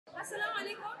Assalamu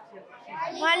alaikum.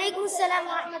 Walaikum salam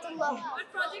wa rahmatullah. What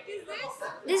project is this?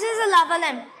 This is a lava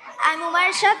lamp. I'm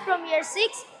Umar Shad from year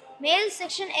 6, male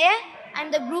section A.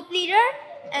 I'm the group leader,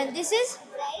 and this is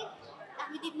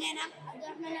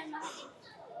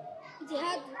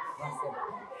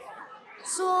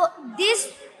so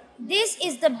this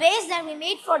is the base that we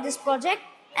made for this project,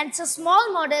 and it's a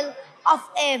small model of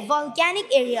a volcanic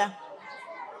area.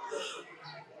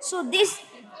 So this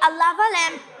a lava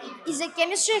lamp is a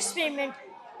chemistry experiment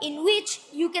in which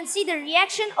you can see the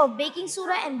reaction of baking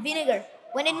soda and vinegar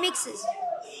when it mixes.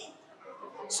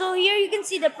 So here you can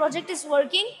see the project is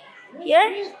working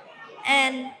here,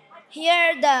 and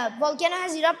here the volcano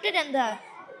has erupted and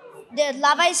the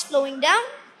lava is flowing down,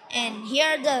 and here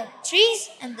are the trees,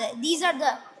 and these are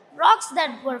the rocks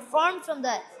that were formed from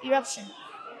the eruption.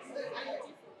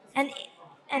 And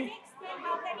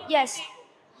yes,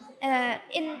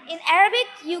 in Arabic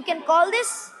you can call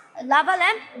this lava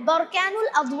lamp Barkanul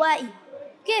Adwa'i.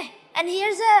 Okay, and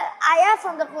here's a ayah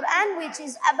from the Quran which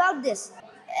is about this.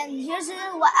 And here's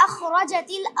وَأَخْرَجَتِ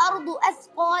الْأَرْضُ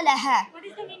أَثْقَالَهَا. What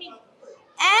is the meaning?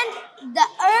 And the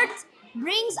earth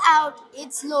brings out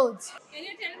its loads. Can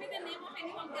you tell me the name of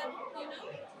any volcano? You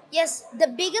know? Yes, the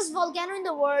biggest volcano in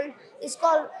the world is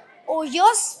called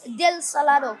Hoyos del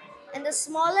Salado, and the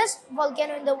smallest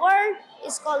volcano in the world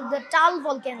is called the Tal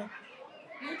volcano.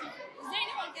 Beautiful. Is there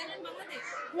any volcano in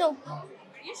Bangladesh? No, Are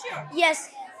you sure? yes,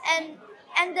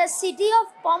 and the city of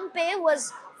Pompeii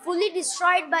was fully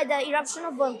destroyed by the eruption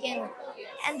of volcano,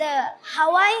 and the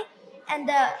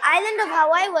island of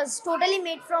Hawaii was totally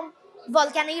made from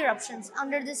volcanic eruptions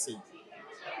under the sea.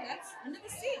 That's under the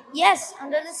sea. Yes,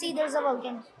 under the sea there's a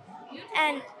volcano.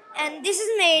 And this is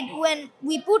made when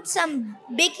we put some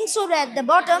baking soda at the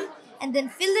bottom and then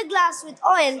fill the glass with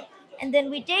oil, and then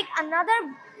we take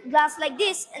another glass like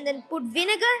this and then put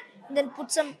vinegar and then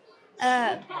put some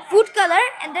food color,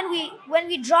 and then when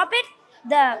we drop it,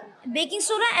 the baking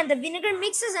soda and the vinegar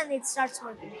mixes and it starts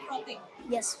working. Frothing.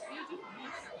 Yes.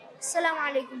 Assalamu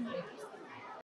alaikum.